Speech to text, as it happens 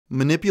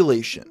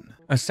Manipulation.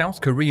 A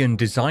South Korean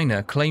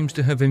designer claims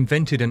to have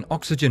invented an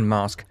oxygen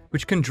mask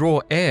which can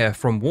draw air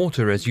from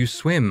water as you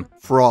swim.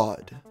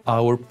 Fraud.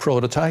 Our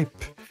prototype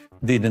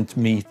didn't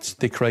meet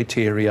the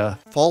criteria.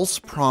 False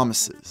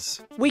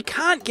promises. We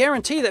can't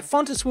guarantee that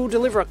Fontus will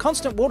deliver a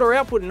constant water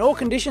output in all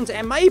conditions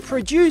and may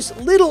produce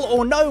little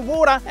or no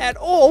water at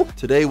all.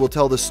 Today we'll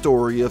tell the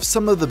story of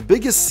some of the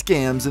biggest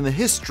scams in the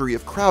history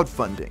of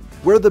crowdfunding,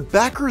 where the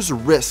backers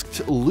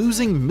risked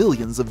losing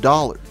millions of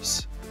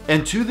dollars.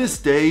 And to this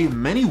day,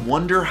 many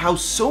wonder how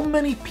so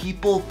many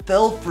people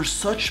fell for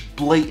such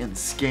blatant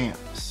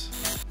scams.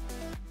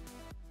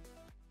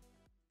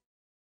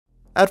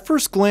 At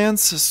first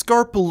glance,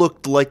 Skarp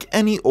looked like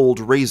any old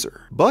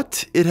razor,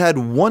 but it had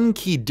one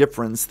key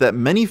difference that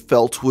many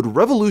felt would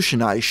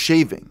revolutionize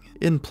shaving.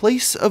 In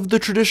place of the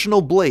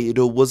traditional blade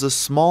was a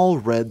small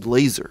red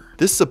laser.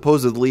 This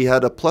supposedly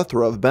had a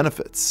plethora of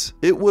benefits.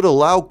 It would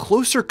allow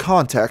closer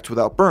contact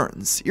without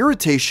burns,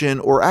 irritation,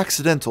 or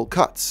accidental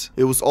cuts.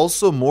 It was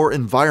also more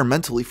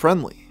environmentally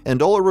friendly,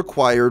 and all it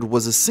required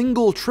was a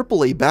single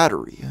AAA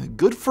battery,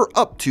 good for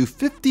up to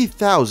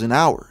 50,000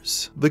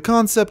 hours. The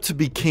concept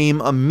became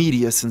a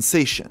media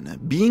sensation,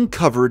 being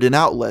covered in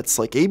outlets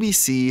like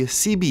ABC,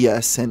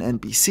 CBS,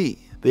 and NBC.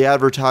 They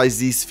advertised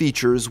these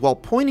features while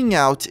pointing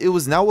out it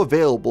was now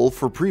available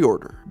for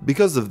pre-order.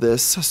 Because of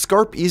this,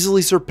 Skarp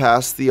easily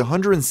surpassed the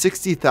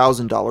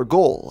 $160,000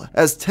 goal,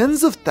 as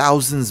tens of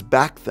thousands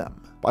backed them.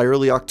 By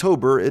early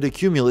October, it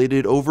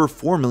accumulated over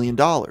 $4 million.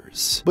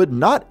 But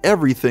not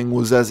everything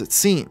was as it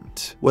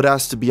seemed. What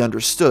has to be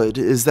understood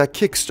is that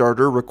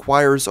Kickstarter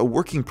requires a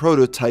working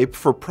prototype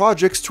for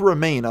projects to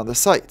remain on the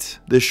site.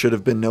 This should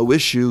have been no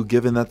issue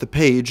given that the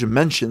page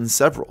mentions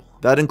several.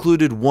 That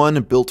included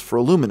one built for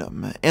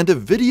aluminum, and a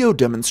video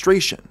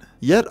demonstration.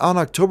 Yet on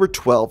October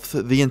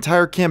 12th, the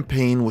entire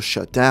campaign was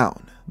shut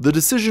down. The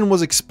decision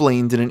was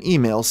explained in an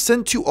email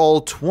sent to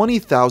all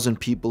 20,000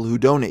 people who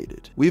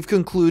donated. We've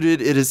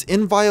concluded it is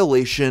in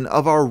violation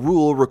of our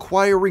rule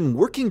requiring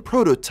working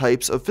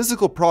prototypes of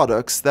physical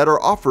products that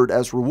are offered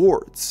as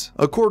rewards.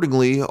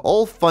 Accordingly,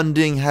 all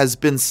funding has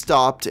been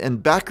stopped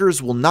and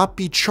backers will not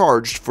be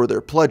charged for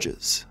their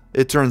pledges.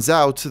 It turns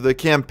out the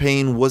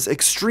campaign was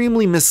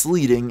extremely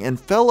misleading and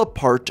fell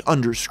apart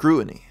under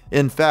scrutiny.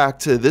 In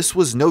fact, this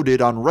was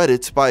noted on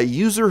Reddit by a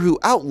user who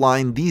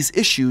outlined these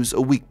issues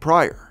a week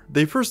prior.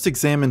 They first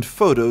examined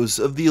photos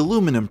of the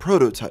aluminum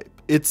prototype.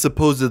 Its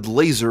supposed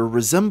laser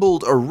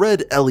resembled a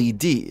red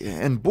LED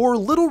and bore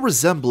little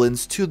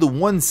resemblance to the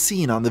one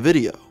seen on the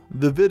video.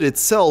 The vid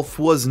itself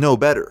was no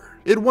better.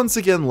 It once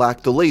again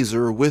lacked the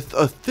laser with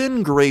a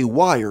thin gray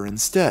wire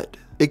instead.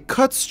 It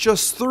cuts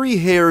just 3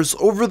 hairs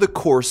over the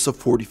course of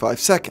 45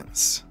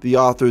 seconds. The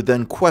author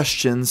then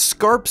questions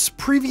Skarp's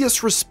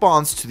previous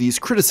response to these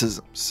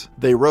criticisms.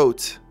 They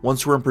wrote,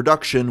 "Once we're in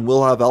production,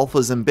 we'll have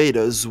alphas and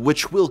betas,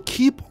 which we'll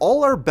keep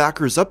all our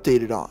backers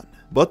updated on.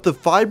 But the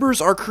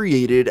fibers are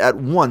created at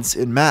once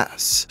in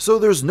mass, so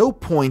there's no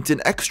point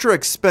in extra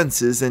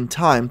expenses and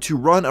time to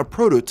run a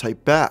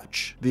prototype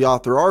batch." The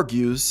author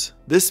argues,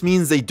 this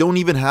means they don't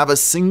even have a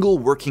single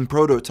working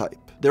prototype.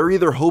 They're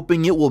either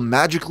hoping it will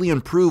magically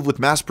improve with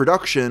mass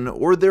production,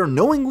 or they're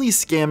knowingly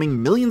scamming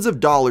millions of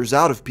dollars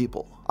out of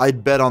people.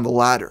 I'd bet on the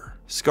latter.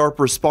 Skarp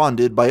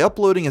responded by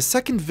uploading a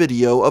second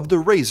video of the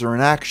razor in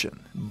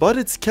action, but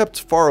it's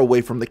kept far away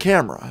from the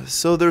camera,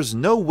 so there's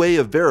no way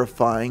of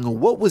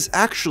verifying what was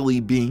actually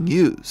being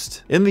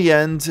used. In the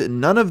end,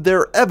 none of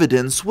their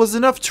evidence was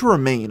enough to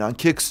remain on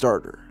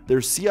Kickstarter.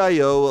 Their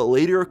CIO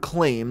later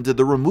claimed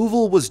the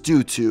removal was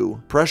due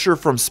to pressure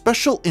from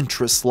special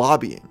interests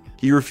lobbying.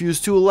 He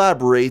refused to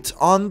elaborate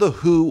on the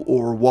who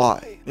or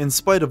why. In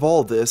spite of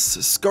all this,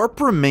 Skarp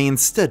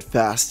remained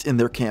steadfast in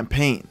their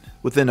campaign.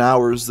 Within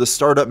hours, the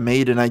startup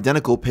made an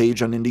identical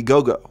page on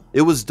Indiegogo.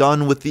 It was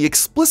done with the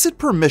explicit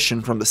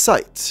permission from the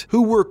site,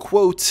 who were,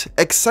 quote,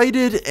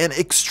 excited and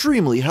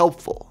extremely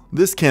helpful.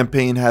 This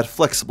campaign had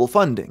flexible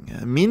funding,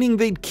 meaning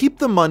they'd keep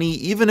the money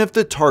even if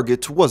the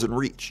target wasn't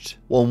reached.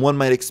 While one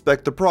might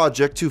expect the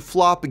project to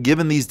flop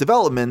given these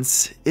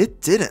developments,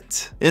 it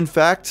didn't. In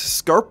fact,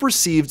 Skarp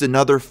received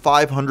another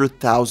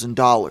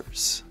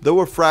 $500,000. Though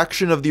a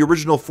fraction of the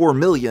original $4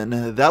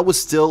 million, that was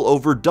still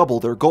over double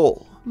their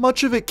goal.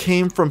 Much of it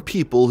came from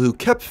people who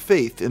kept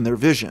faith in their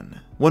vision.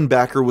 One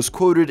backer was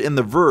quoted in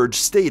The Verge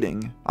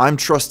stating, "I'm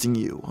trusting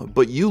you,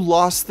 but you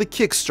lost the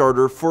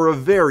Kickstarter for a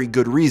very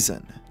good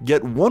reason.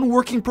 Get one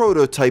working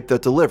prototype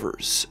that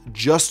delivers,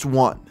 just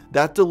one,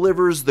 that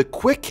delivers the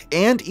quick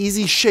and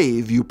easy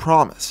shave you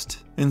promised."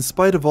 In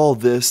spite of all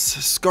this,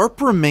 Skarp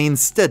remained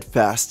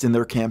steadfast in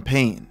their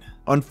campaign.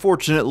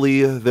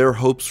 Unfortunately, their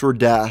hopes were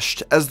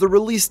dashed as the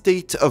release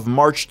date of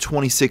March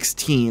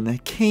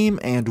 2016 came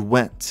and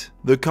went.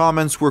 The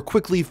comments were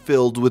quickly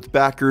filled with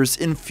backers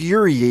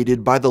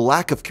infuriated by the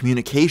lack of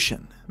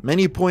communication.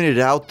 Many pointed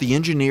out the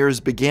engineers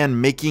began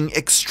making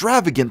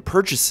extravagant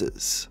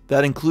purchases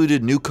that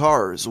included new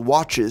cars,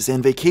 watches,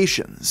 and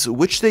vacations,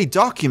 which they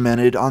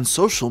documented on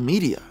social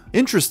media.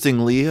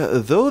 Interestingly,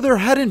 though there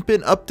hadn't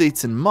been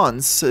updates in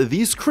months,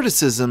 these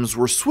criticisms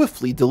were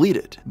swiftly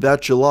deleted.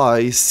 That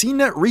July,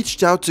 CNET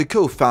reached out to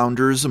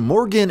co-founders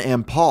Morgan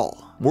and Paul.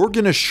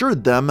 Morgan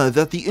assured them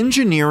that the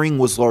engineering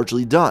was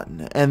largely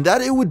done, and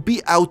that it would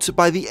be out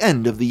by the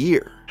end of the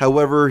year.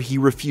 However, he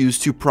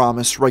refused to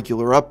promise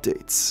regular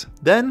updates.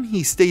 Then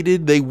he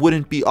stated they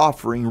wouldn't be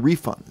offering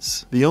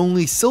refunds. The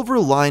only silver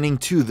lining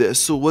to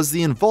this was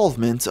the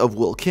involvement of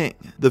Will King.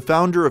 The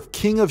founder of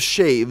King of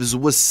Shaves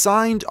was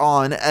signed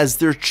on as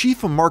their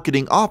chief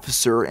marketing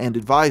officer and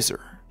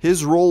advisor.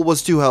 His role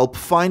was to help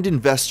find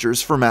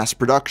investors for mass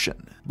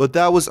production, but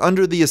that was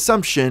under the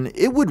assumption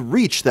it would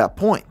reach that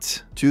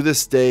point. To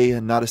this day,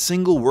 not a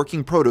single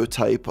working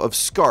prototype of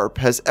Skarp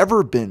has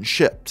ever been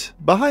shipped.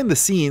 Behind the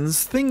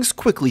scenes, things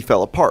quickly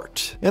fell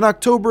apart. In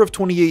October of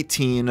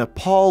 2018,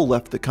 Paul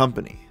left the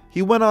company.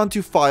 He went on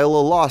to file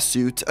a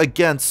lawsuit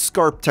against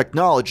Skarp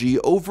Technology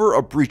over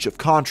a breach of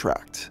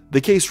contract.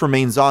 The case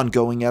remains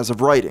ongoing as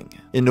of writing.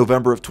 In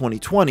November of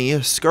 2020,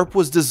 Skarp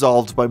was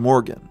dissolved by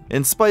Morgan.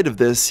 In spite of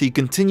this, he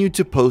continued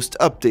to post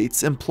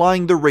updates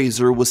implying the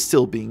razor was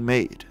still being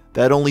made.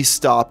 That only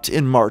stopped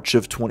in March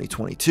of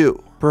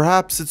 2022.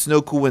 Perhaps it's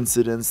no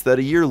coincidence that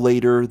a year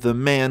later, the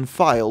man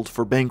filed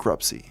for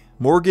bankruptcy.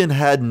 Morgan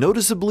had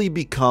noticeably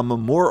become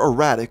more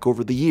erratic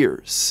over the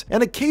years,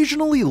 and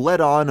occasionally let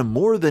on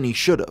more than he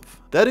should have.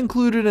 That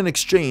included an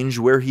exchange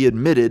where he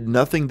admitted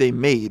nothing they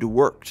made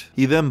worked.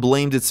 He then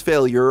blamed its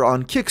failure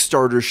on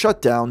Kickstarter's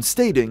shutdown,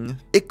 stating,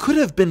 "It could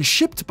have been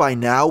shipped by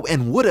now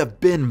and would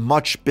have been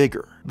much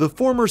bigger." The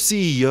former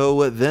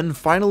CEO then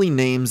finally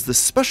names the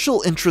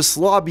special interests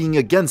lobbying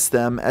against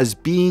them as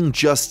being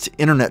just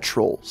internet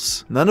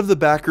trolls. None of the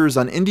backers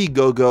on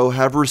Indiegogo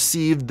have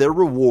received their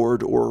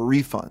reward or a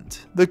refund.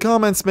 The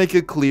comments make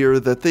it clear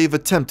that they've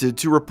attempted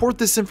to report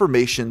this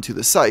information to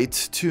the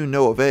site to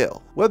no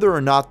avail. Whether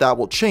or not that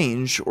will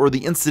change, or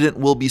the incident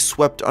will be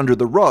swept under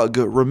the rug,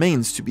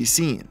 remains to be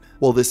seen.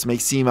 While this may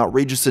seem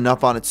outrageous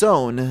enough on its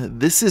own,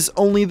 this is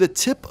only the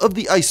tip of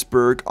the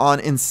iceberg on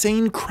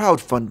insane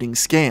crowdfunding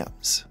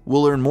scams.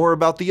 We'll learn more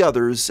about the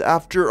others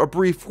after a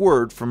brief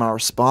word from our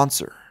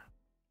sponsor.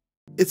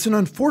 It's an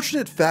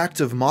unfortunate fact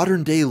of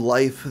modern day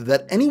life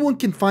that anyone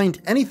can find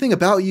anything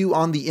about you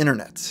on the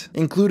internet,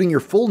 including your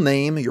full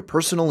name, your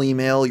personal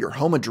email, your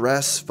home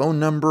address, phone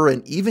number,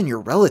 and even your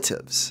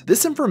relatives.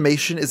 This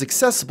information is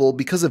accessible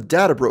because of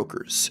data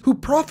brokers, who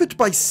profit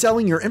by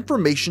selling your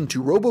information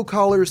to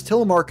robocallers,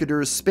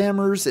 telemarketers,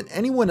 spammers, and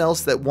anyone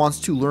else that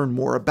wants to learn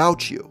more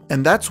about you.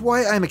 And that's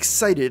why I'm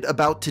excited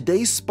about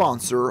today's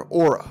sponsor,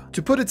 Aura.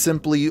 To put it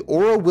simply,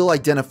 Aura will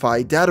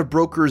identify data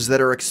brokers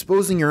that are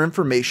exposing your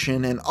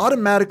information and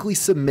automatically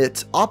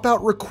submit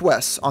opt-out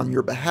requests on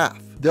your behalf.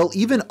 They'll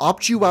even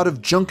opt you out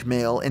of junk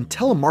mail and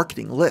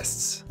telemarketing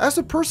lists. As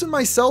a person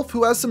myself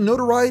who has some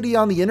notoriety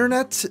on the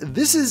internet,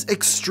 this is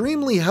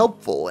extremely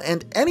helpful,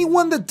 and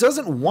anyone that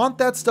doesn't want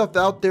that stuff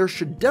out there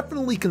should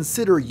definitely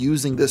consider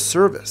using this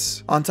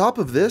service. On top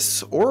of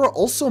this, Aura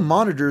also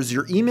monitors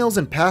your emails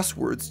and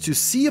passwords to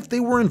see if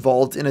they were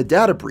involved in a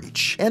data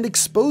breach and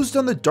exposed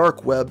on the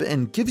dark web,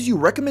 and gives you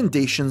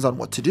recommendations on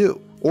what to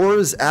do.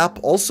 Aura's app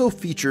also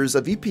features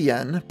a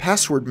VPN,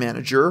 password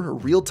manager,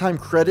 real-time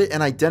credit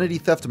and identity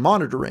theft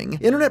monitoring,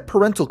 internet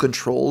parental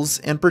controls,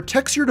 and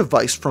protects your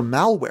device from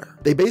malware.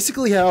 They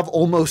basically have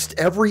almost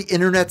every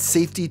internet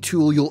safety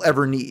tool you'll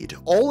ever need,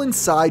 all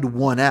inside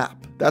one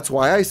app. That's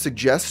why I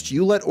suggest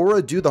you let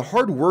Aura do the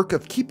hard work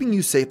of keeping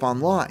you safe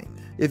online.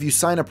 If you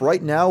sign up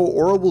right now,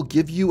 Aura will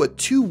give you a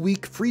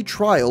 2-week free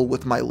trial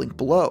with my link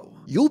below.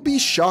 You'll be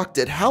shocked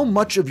at how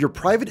much of your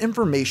private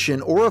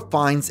information Aura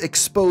finds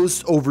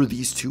exposed over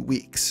these 2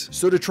 weeks.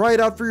 So to try it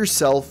out for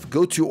yourself,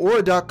 go to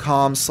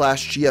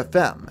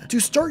aura.com/GFM to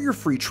start your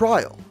free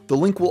trial. The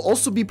link will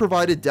also be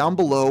provided down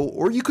below,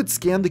 or you could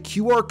scan the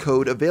QR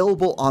code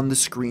available on the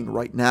screen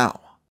right now.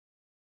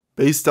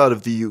 Based out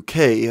of the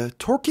UK,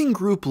 Torking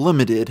Group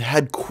Limited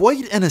had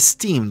quite an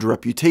esteemed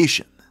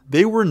reputation.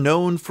 They were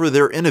known for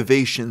their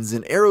innovations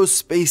in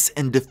aerospace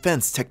and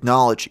defense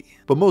technology,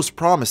 but most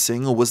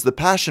promising was the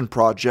passion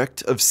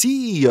project of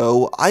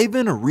CEO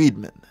Ivan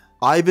Reedman.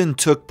 Ivan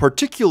took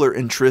particular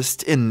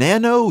interest in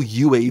nano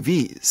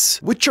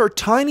UAVs, which are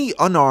tiny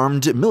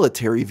unarmed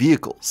military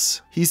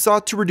vehicles. He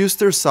sought to reduce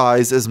their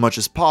size as much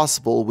as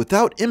possible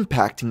without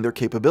impacting their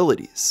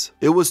capabilities.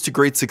 It was to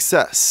great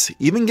success,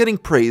 even getting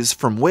praise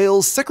from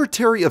Wales'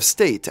 Secretary of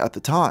State at the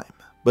time.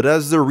 But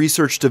as their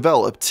research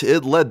developed,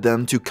 it led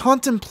them to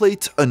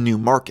contemplate a new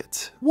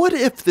market. What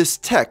if this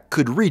tech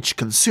could reach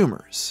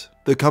consumers?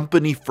 The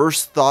company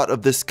first thought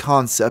of this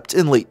concept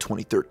in late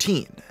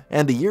 2013,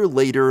 and a year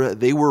later,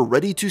 they were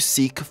ready to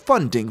seek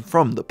funding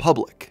from the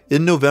public.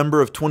 In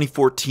November of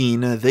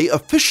 2014, they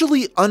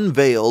officially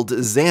unveiled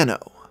Zano,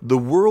 the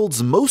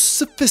world's most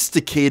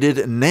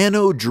sophisticated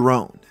nano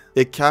drone.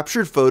 It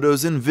captured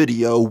photos and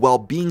video while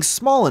being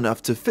small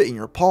enough to fit in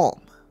your palm.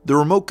 The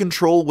remote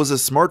control was a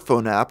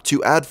smartphone app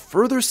to add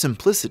further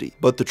simplicity,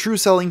 but the true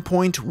selling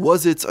point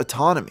was its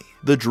autonomy.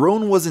 The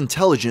drone was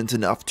intelligent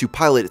enough to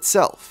pilot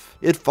itself.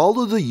 It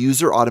followed the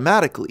user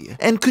automatically,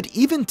 and could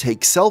even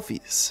take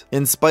selfies.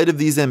 In spite of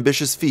these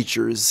ambitious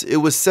features, it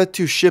was set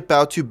to ship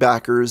out to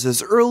backers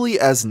as early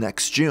as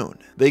next June.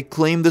 They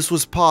claimed this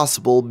was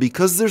possible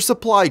because their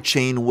supply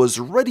chain was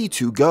ready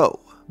to go.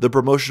 The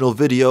promotional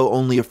video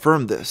only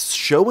affirmed this,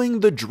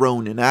 showing the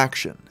drone in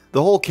action.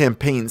 The whole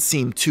campaign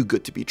seemed too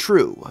good to be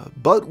true,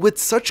 but with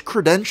such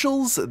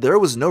credentials, there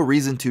was no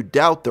reason to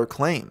doubt their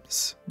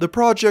claims. The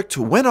project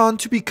went on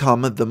to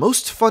become the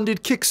most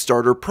funded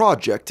Kickstarter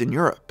project in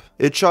Europe.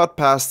 It shot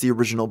past the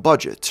original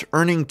budget,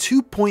 earning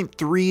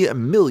 2.3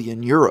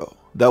 million euro.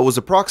 That was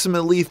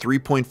approximately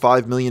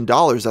 $3.5 million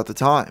at the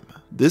time.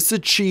 This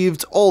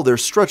achieved all their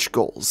stretch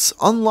goals,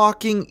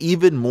 unlocking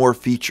even more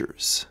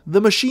features.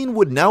 The machine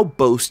would now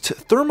boast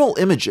thermal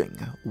imaging,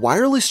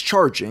 wireless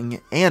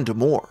charging, and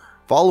more.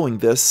 Following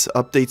this,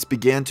 updates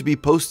began to be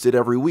posted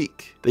every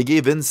week. They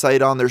gave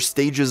insight on their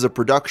stages of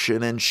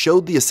production and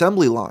showed the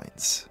assembly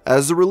lines.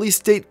 As the release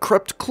date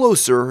crept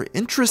closer,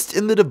 interest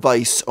in the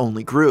device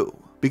only grew.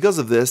 Because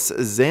of this,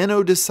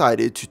 Zano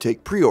decided to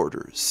take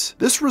pre-orders.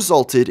 This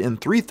resulted in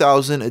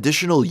 3,000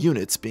 additional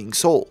units being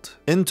sold.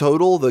 In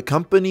total, the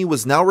company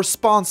was now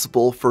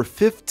responsible for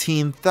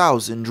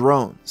 15,000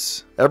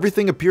 drones.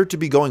 Everything appeared to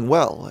be going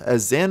well,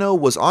 as Zano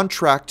was on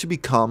track to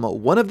become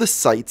one of the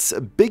site's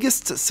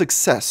biggest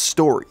success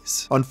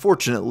stories.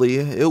 Unfortunately,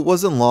 it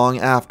wasn't long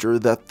after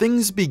that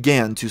things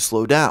began to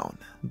slow down.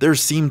 There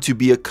seemed to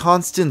be a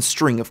constant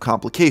string of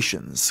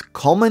complications,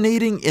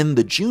 culminating in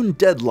the June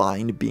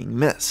deadline being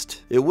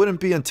missed. It wouldn't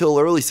be until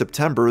early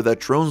September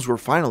that drones were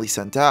finally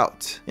sent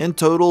out. In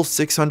total,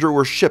 600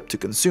 were shipped to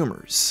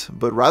consumers,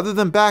 but rather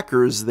than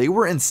backers, they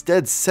were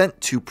instead sent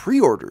to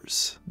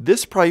pre-orders.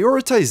 This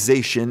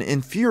prioritization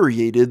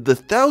infuriated the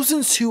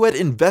thousands who had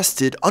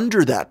invested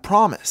under that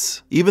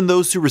promise. Even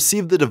those who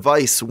received the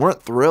device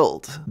weren't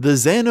thrilled. The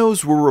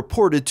Zanos were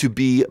reported to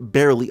be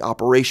barely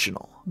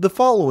operational. The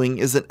following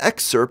is an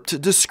excerpt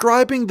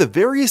describing the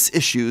various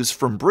issues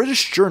from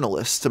British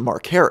journalist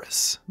Mark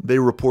Harris. They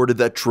reported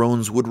that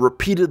drones would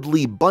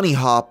repeatedly bunny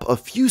hop a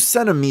few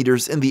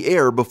centimeters in the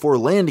air before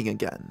landing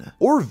again,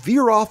 or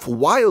veer off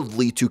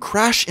wildly to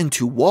crash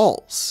into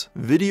walls.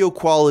 Video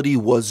quality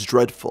was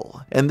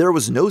dreadful, and there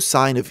was no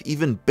sign of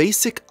even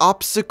basic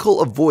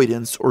obstacle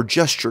avoidance or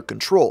gesture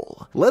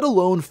control, let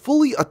alone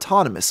fully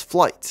autonomous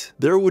flight.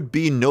 There would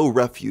be no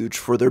refuge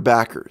for their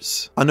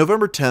backers. On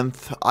November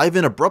 10th,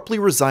 Ivan abruptly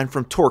resigned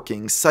from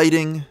Torking,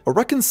 citing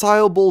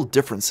irreconcilable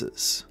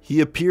differences.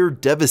 He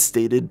appeared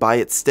devastated by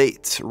its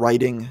state,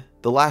 writing,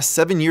 "The last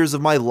 7 years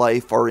of my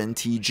life are in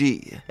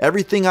TG.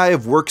 Everything I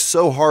have worked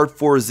so hard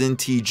for is in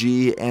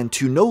TG, and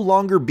to no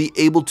longer be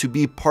able to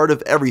be part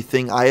of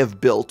everything I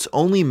have built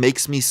only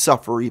makes me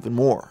suffer even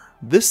more."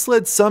 This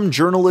led some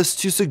journalists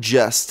to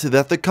suggest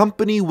that the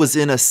company was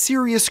in a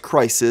serious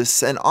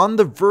crisis and on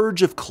the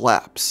verge of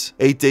collapse.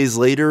 8 days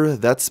later,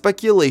 that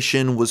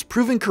speculation was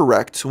proven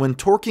correct when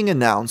Torking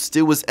announced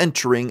it was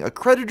entering a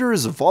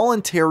creditor's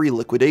voluntary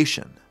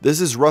liquidation. This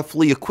is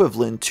roughly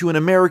equivalent to an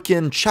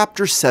American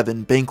Chapter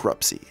 7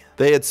 bankruptcy.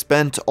 They had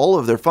spent all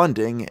of their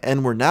funding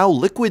and were now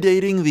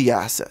liquidating the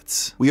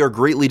assets. We are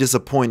greatly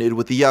disappointed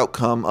with the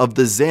outcome of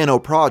the Zano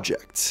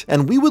project,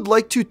 and we would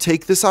like to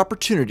take this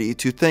opportunity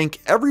to thank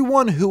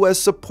everyone who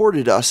has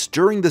supported us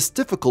during this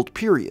difficult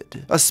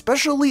period,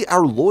 especially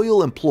our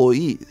loyal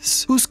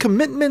employees, whose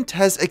commitment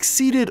has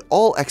exceeded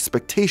all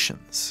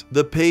expectations.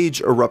 The page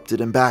erupted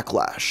in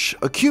backlash,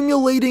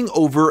 accumulating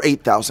over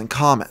 8,000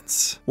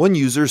 comments. One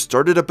user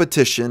started a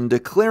petition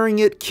declaring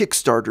it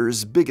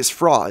Kickstarter's biggest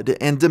fraud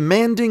and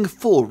demanding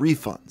full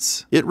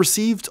refunds. It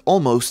received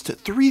almost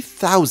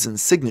 3,000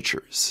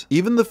 signatures.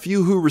 Even the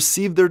few who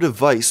received their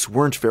device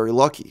weren't very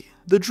lucky.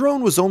 The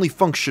drone was only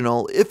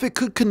functional if it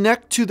could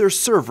connect to their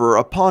server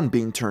upon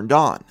being turned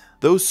on.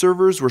 Those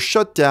servers were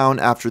shut down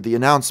after the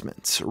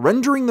announcement,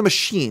 rendering the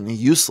machine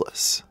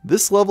useless.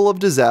 This level of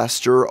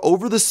disaster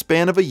over the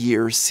span of a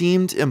year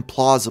seemed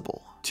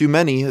implausible. To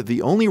many,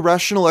 the only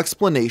rational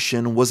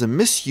explanation was a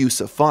misuse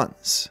of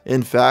funds.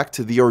 In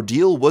fact, the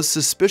ordeal was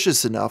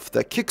suspicious enough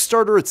that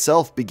Kickstarter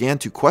itself began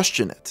to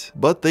question it,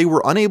 but they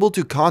were unable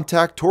to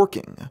contact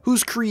Torking,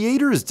 whose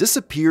creators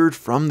disappeared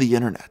from the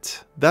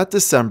internet. That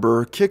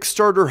December,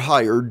 Kickstarter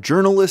hired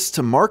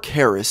journalist Mark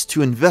Harris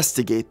to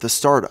investigate the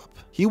startup.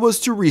 He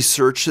was to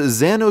research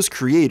Zano's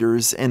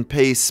creators and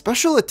pay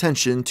special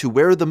attention to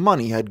where the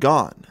money had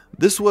gone.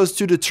 This was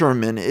to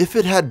determine if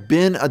it had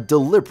been a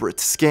deliberate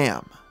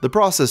scam. The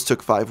process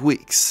took 5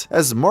 weeks,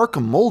 as Mark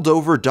mulled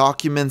over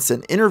documents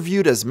and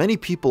interviewed as many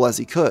people as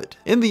he could.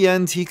 In the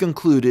end, he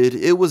concluded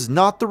it was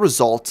not the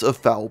result of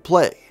foul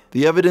play.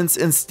 The evidence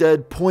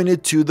instead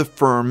pointed to the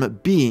firm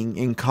being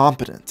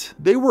incompetent.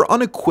 They were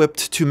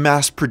unequipped to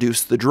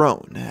mass-produce the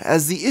drone,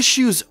 as the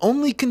issues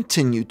only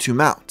continued to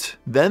mount.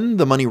 Then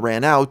the money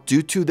ran out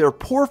due to their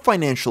poor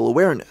financial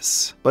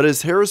awareness. But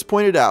as Harris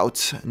pointed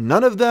out,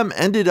 none of them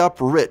ended up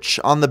rich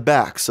on the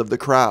backs of the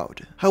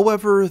crowd.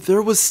 However,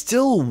 there was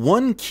still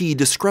one key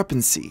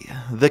discrepancy: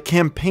 the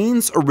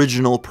campaign's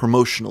original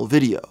promotional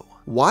video.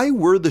 Why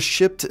were the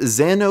shipped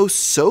Zano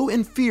so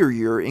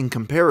inferior in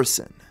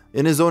comparison?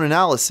 In his own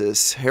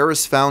analysis,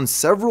 Harris found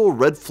several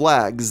red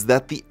flags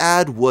that the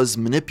ad was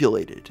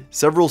manipulated.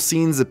 Several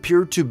scenes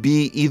appeared to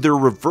be either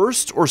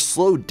reversed or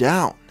slowed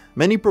down.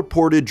 Many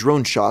purported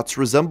drone shots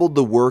resembled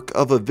the work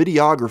of a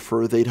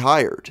videographer they'd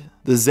hired.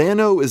 The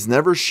Zano is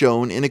never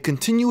shown in a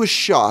continuous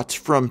shot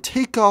from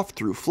takeoff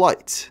through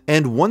flight,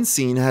 and one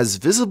scene has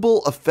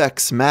visible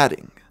effects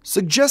matting,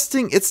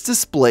 suggesting its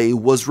display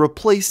was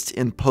replaced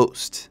in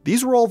post.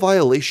 These were all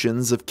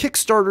violations of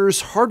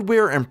Kickstarter's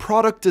hardware and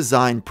product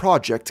design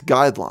project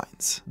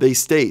guidelines. They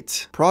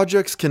state,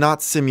 projects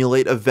cannot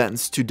simulate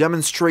events to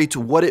demonstrate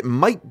what it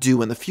might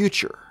do in the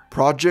future.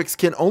 Projects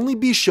can only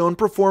be shown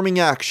performing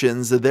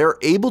actions they're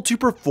able to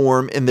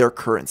perform in their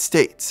current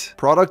state.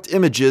 Product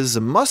images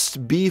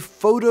must be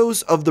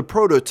photos of the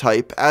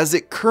prototype as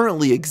it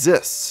currently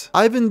exists.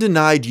 Ivan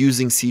denied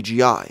using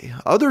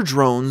CGI, other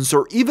drones,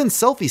 or even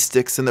selfie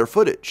sticks in their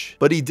footage,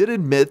 but he did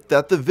admit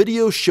that the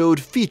video showed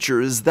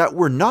features that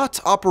were not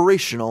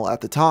operational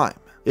at the time.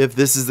 If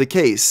this is the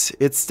case,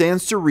 it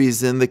stands to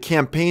reason the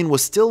campaign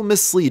was still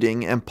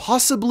misleading and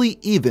possibly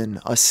even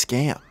a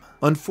scam.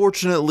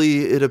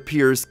 Unfortunately, it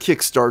appears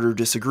Kickstarter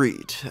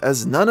disagreed,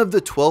 as none of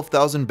the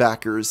 12,000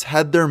 backers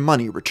had their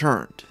money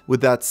returned.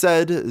 With that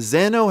said,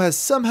 Zano has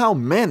somehow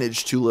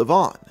managed to live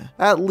on,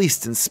 at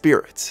least in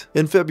spirit.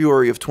 In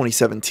February of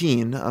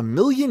 2017, €1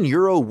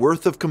 million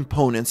worth of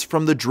components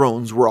from the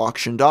drones were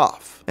auctioned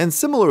off, and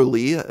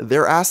similarly,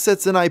 their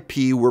assets and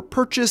IP were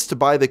purchased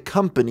by the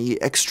company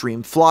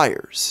Extreme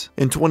Flyers.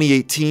 In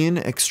 2018,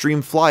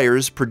 Extreme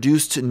Flyers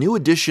produced new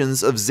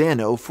editions of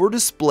Zano for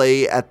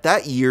display at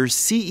that year's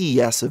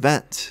CES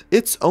event.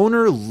 Its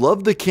owner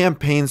loved the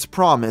campaign's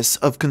promise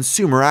of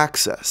consumer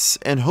access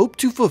and hoped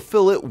to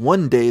fulfill it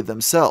one day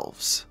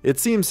themselves. It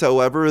seems,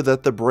 however,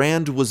 that the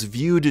brand was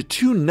viewed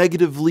too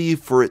negatively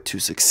for it to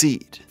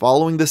succeed.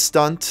 Following the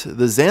stunt,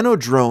 the Zano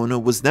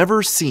drone was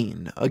never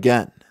seen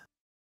again.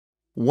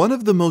 One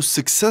of the most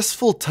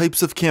successful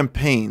types of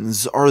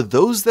campaigns are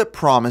those that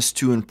promise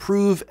to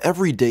improve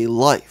everyday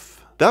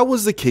life. That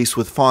was the case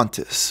with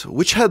Fontus,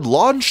 which had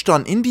launched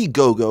on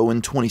Indiegogo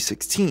in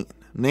 2016.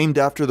 Named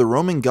after the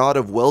Roman god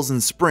of wells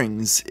and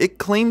springs, it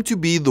claimed to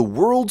be the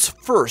world's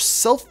first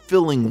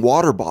self-filling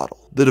water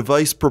bottle. The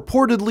device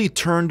purportedly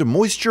turned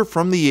moisture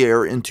from the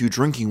air into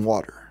drinking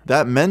water.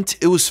 That meant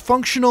it was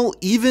functional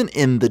even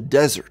in the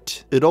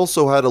desert. It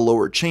also had a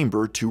lower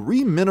chamber to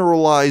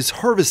remineralize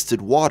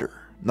harvested water.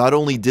 Not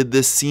only did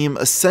this seem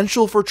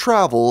essential for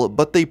travel,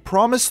 but they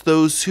promised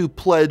those who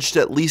pledged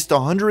at least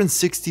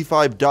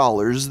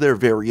 $165 their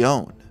very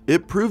own.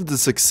 It proved a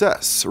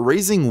success,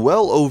 raising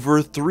well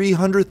over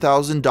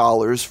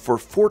 $300,000 for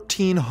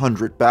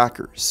 1,400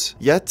 backers.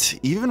 Yet,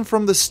 even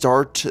from the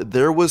start,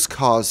 there was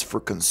cause for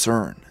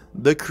concern.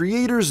 The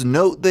creators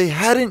note they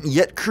hadn't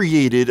yet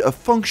created a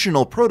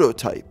functional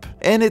prototype,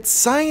 and its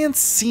science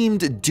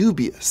seemed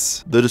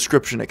dubious. The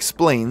description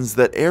explains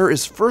that air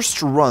is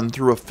first run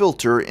through a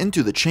filter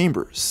into the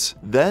chambers.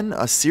 Then,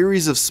 a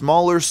series of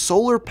smaller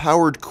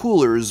solar-powered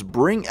coolers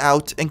bring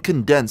out and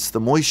condense the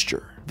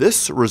moisture.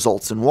 This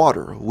results in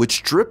water,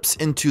 which drips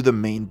into the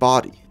main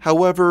body.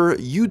 However,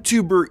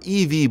 YouTuber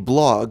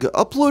EVblog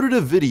uploaded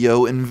a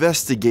video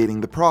investigating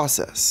the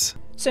process.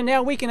 So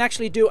now we can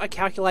actually do a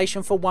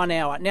calculation for 1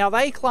 hour. Now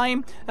they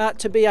claim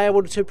to be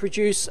able to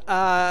produce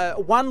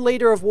 1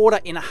 litre of water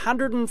in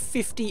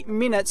 150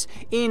 minutes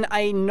in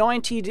a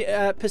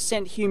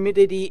 90%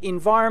 humidity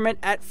environment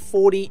at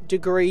 40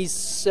 degrees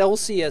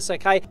Celsius,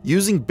 okay?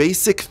 Using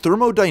basic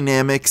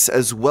thermodynamics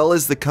as well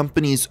as the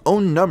company's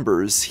own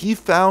numbers, he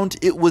found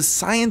it was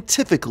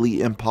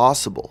scientifically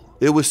impossible.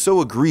 It was so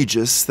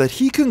egregious that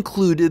he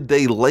concluded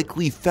they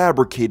likely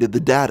fabricated the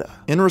data.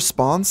 In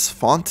response,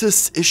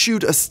 Fontus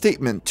issued a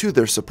statement to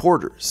their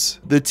supporters.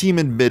 The team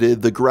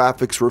admitted the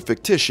graphics were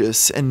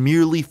fictitious and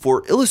merely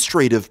for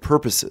illustrative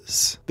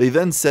purposes. They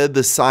then said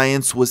the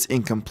science was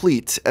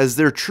incomplete as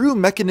their true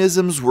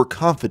mechanisms were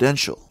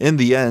confidential. In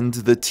the end,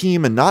 the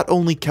team not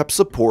only kept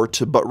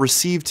support but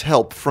received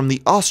help from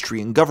the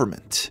Austrian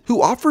government,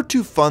 who offered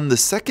to fund the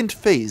second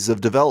phase of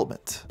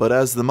development. But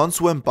as the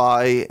months went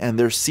by and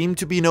there seemed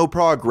to be no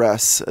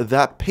progress,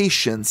 that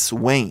patience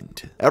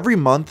waned. Every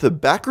month,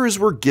 backers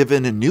were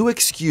given new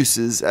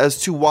excuses as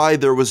to why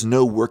there was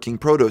no working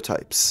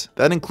prototypes.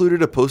 That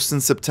included a post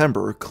in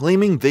September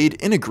claiming they'd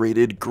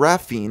integrated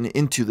graphene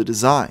into the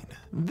design.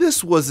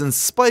 This was in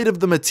spite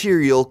of the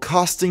material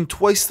costing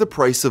twice the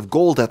price of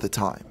gold at the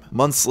time.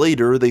 Months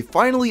later, they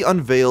finally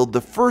unveiled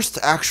the first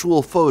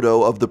actual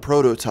photo of the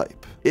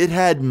prototype. It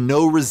had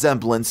no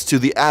resemblance to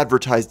the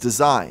advertised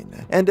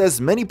design, and as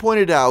many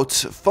pointed out,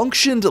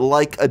 functioned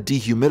like a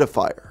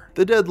dehumidifier.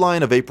 The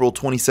deadline of April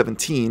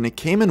 2017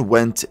 came and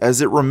went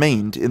as it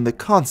remained in the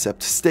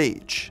concept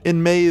stage.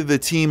 In May, the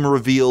team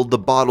revealed the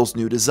bottle's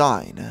new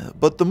design,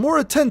 but the more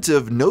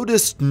attentive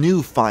noticed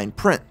new fine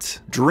print.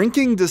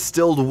 Drinking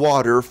distilled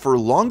water for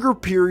longer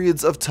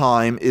periods of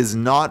time is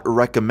not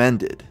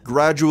recommended.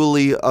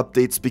 Gradually,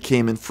 updates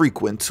became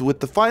infrequent, with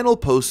the final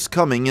posts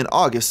coming in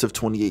August of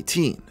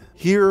 2018.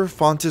 Here,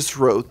 Fontus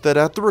wrote that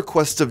at the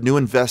request of new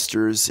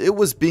investors, it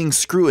was being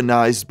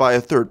scrutinized by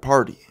a third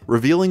party.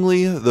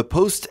 Revealingly, the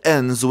post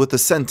ends with a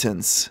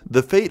sentence,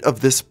 "The fate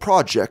of this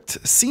project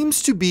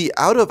seems to be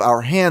out of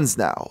our hands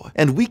now,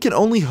 and we can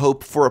only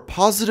hope for a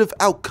positive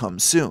outcome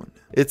soon."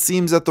 It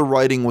seems that the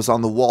writing was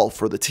on the wall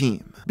for the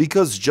team,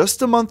 because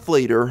just a month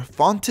later,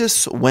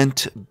 Fontus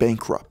went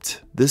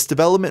bankrupt. This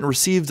development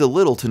received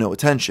little to no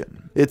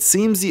attention. It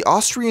seems the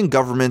Austrian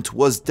government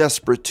was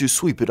desperate to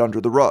sweep it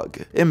under the rug,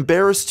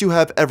 embarrassed to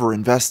have ever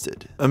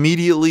invested.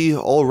 Immediately,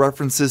 all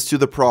references to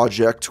the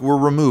project were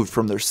removed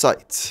from their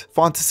site.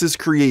 Fontus's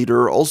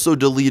creator also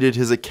deleted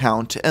his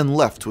account and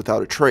left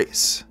without a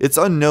trace. It's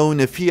unknown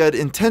if he had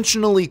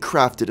intentionally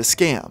crafted a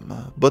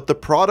scam, but the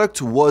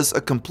product was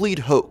a complete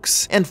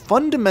hoax and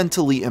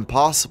fundamentally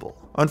impossible.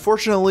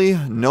 Unfortunately,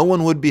 no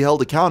one would be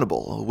held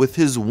accountable, with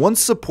his once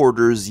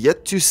supporters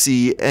yet to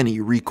see any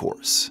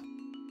recourse.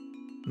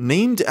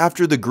 Named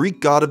after the Greek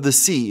god of the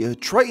sea,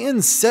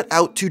 Triton set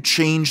out to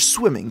change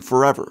swimming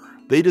forever.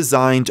 They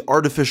designed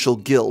artificial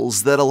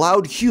gills that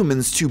allowed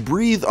humans to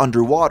breathe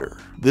underwater.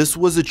 This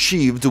was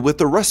achieved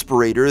with a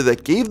respirator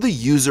that gave the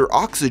user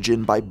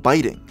oxygen by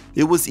biting.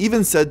 It was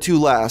even said to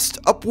last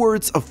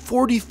upwards of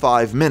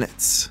 45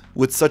 minutes.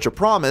 With such a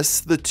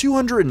promise, the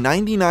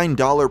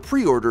 $299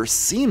 pre-order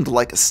seemed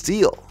like a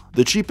steal.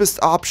 The cheapest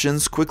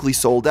options quickly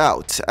sold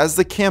out as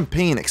the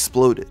campaign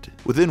exploded.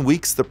 Within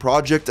weeks, the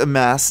project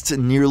amassed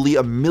nearly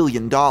 $1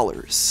 million,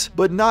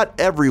 but not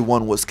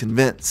everyone was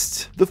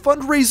convinced. The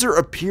fundraiser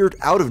appeared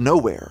out of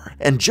nowhere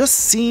and just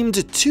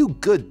seemed too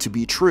good to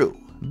be true.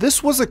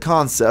 This was a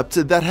concept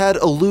that had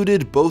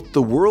eluded both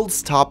the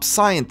world's top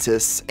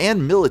scientists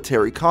and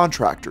military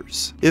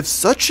contractors. If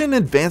such an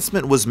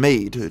advancement was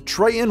made,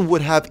 Triton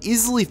would have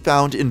easily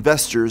found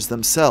investors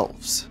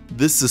themselves.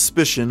 This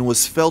suspicion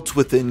was felt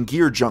within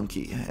Gear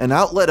Junkie, an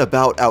outlet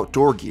about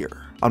outdoor gear.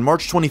 On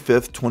March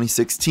 25,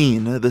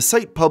 2016, the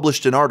site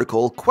published an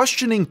article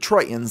questioning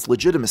Triton's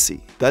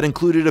legitimacy that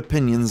included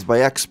opinions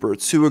by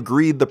experts who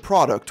agreed the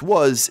product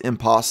was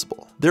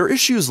impossible. Their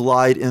issues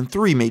lied in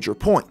three major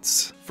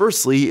points.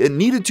 Firstly, it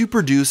needed to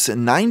produce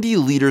 90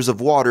 liters of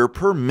water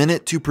per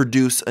minute to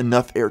produce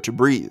enough air to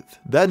breathe.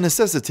 That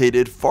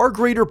necessitated far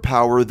greater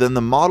power than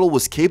the model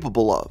was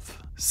capable of.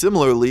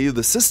 Similarly,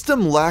 the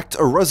system lacked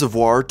a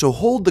reservoir to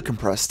hold the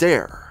compressed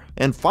air.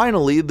 And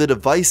finally, the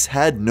device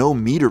had no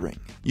metering.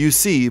 You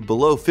see,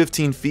 below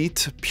 15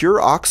 feet,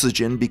 pure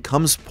oxygen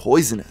becomes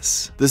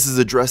poisonous. This is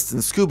addressed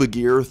in scuba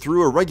gear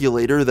through a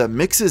regulator that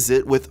mixes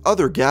it with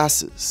other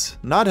gases.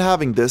 Not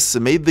having this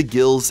made the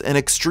gills an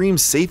extreme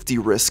safety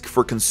risk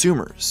for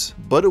consumers,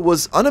 but it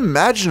was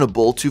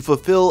unimaginable to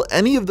fulfill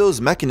any of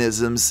those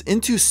mechanisms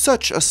into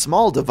such a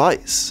small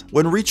device.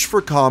 When reached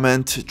for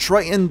comment,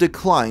 Triton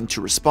declined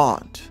to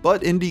respond,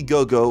 but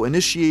Indiegogo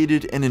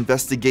initiated an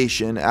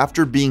investigation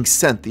after being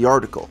sent the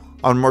article.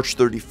 On March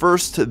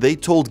 31st, they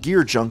told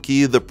Gear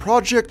Junkie the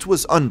project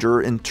was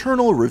under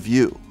internal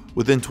review.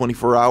 Within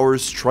 24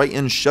 hours,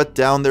 Triton shut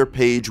down their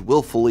page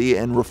willfully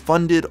and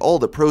refunded all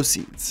the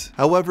proceeds.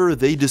 However,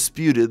 they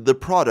disputed the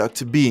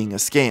product being a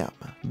scam.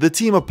 The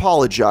team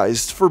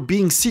apologized for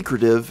being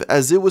secretive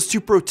as it was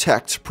to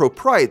protect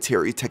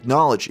proprietary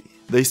technology.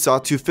 They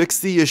sought to fix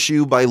the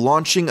issue by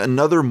launching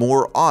another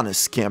more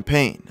honest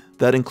campaign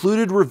that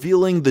included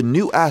revealing the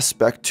new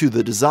aspect to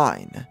the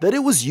design, that it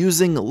was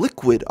using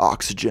liquid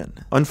oxygen.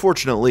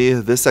 Unfortunately,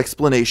 this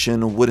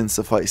explanation wouldn't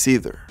suffice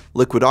either.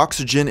 Liquid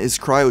oxygen is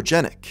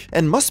cryogenic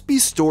and must be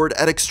stored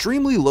at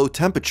extremely low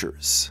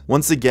temperatures.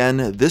 Once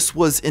again, this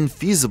was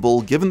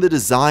infeasible given the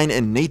design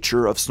and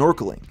nature of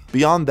snorkeling.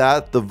 Beyond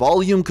that, the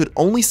volume could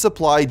only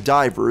supply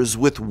divers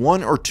with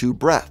 1 or 2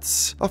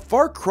 breaths, a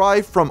far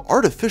cry from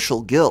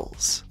artificial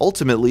gills.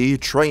 Ultimately,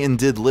 Triton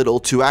did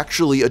little to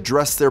actually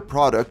address their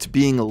product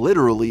being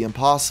literally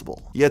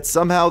impossible. Yet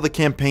somehow the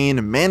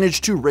campaign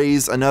managed to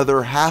raise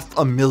another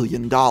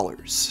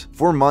 $500,000.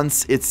 For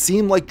months, it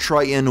seemed like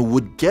Triton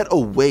would get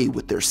away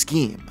with their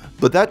scheme.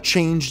 But that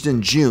changed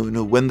in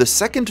June when the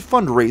second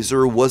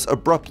fundraiser was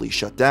abruptly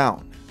shut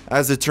down.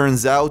 As it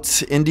turns out,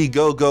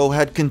 Indiegogo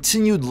had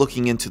continued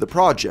looking into the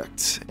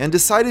project and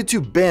decided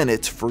to ban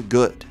it for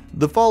good.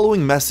 The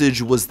following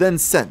message was then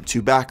sent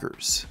to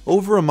backers.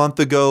 Over a month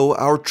ago,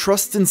 our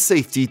Trust and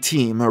Safety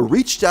team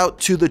reached out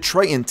to the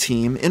Triton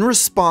team in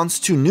response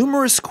to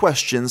numerous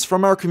questions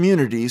from our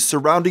community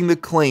surrounding the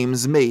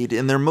claims made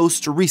in their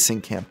most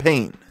recent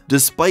campaign.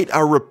 Despite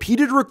our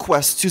repeated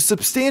requests to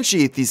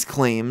substantiate these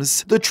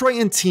claims, the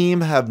Triton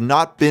team have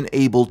not been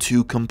able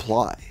to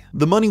comply.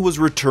 The money was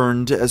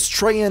returned as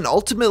Triton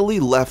ultimately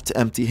left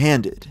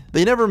empty-handed.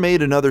 They never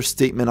made another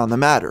statement on the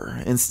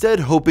matter,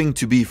 instead hoping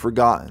to be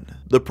forgotten.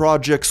 The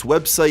project's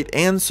website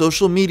and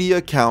social media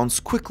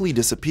accounts quickly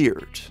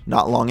disappeared.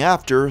 Not long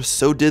after,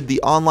 so did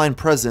the online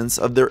presence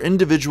of their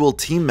individual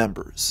team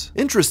members.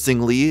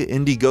 Interestingly,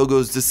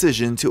 Indiegogo's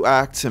decision to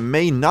act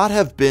may not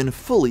have been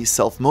fully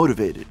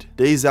self-motivated.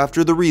 Days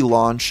after the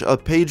relaunch, a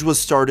page was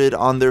started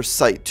on their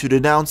site to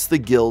denounce the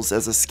Gills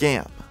as a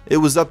scam. It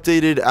was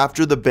updated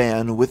after the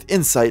ban with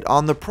insight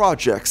on the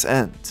project's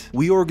end.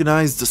 We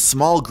organized a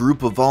small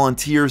group of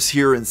volunteers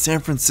here in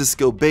San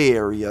Francisco Bay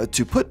Area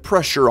to put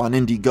pressure on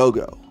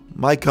Indiegogo.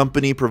 My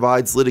company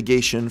provides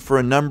litigation for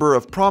a number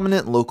of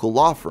prominent local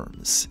law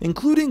firms,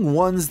 including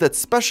ones that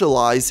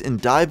specialize in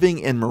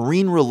diving and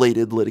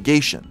marine-related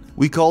litigation.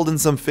 We called in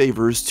some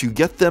favors to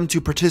get them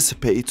to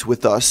participate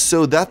with us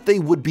so that they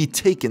would be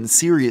taken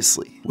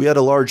seriously. We had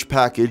a large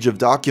package of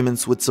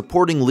documents with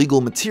supporting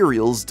legal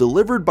materials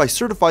delivered by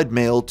certified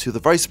mail to the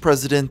Vice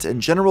President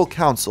and General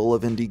Counsel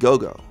of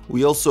Indiegogo.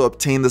 We also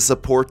obtained the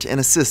support and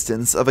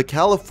assistance of a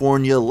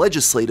California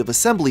Legislative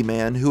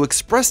Assemblyman who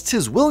expressed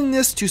his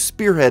willingness to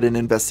spearhead an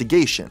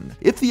investigation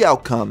if the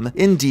outcome,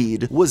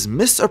 indeed, was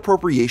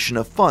misappropriation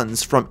of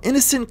funds from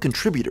innocent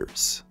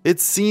contributors. It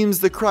seems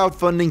the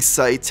crowdfunding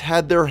site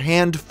had their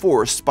hand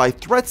forced by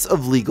threats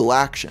of legal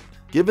action.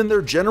 Given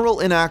their general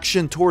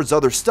inaction towards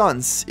other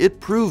stunts, it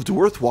proved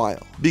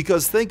worthwhile,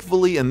 because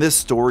thankfully in this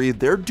story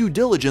their due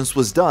diligence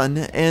was done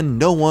and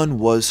no one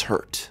was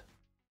hurt.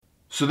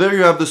 So there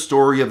you have the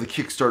story of the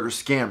Kickstarter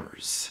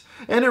scammers,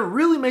 and it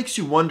really makes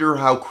you wonder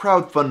how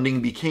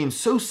crowdfunding became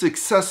so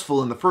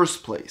successful in the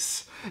first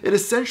place. It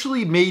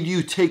essentially made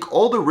you take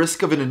all the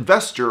risk of an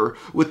investor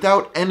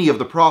without any of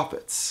the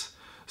profits.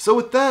 So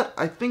with that,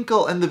 I think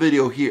I'll end the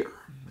video here.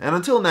 And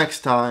until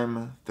next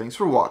time, thanks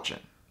for watching.